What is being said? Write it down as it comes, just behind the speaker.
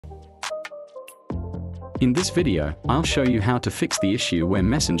In this video, I'll show you how to fix the issue where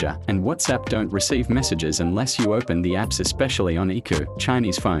Messenger and WhatsApp don't receive messages unless you open the apps, especially on iQOO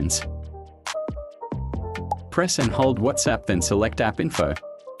Chinese phones. Press and hold WhatsApp, then select App Info.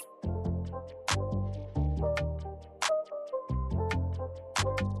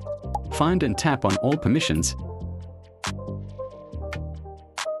 Find and tap on All Permissions.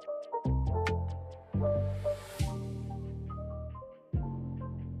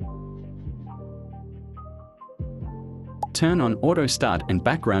 Turn on Auto Start and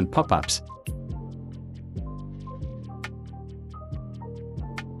Background Pop-ups.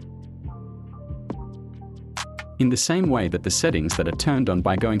 In the same way that the settings that are turned on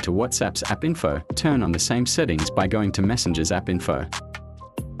by going to WhatsApp's App Info, turn on the same settings by going to Messenger's App Info.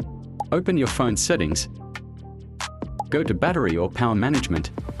 Open your phone settings. Go to Battery or Power Management.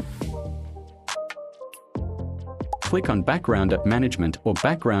 Click on Background App Management or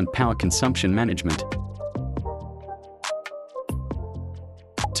Background Power Consumption Management.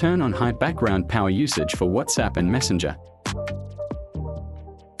 Turn on High Background Power Usage for WhatsApp and Messenger.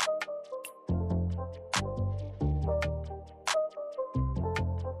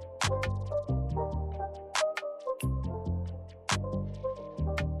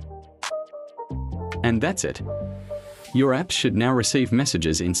 And that's it. Your apps should now receive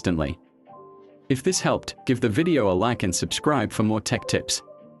messages instantly. If this helped, give the video a like and subscribe for more tech tips.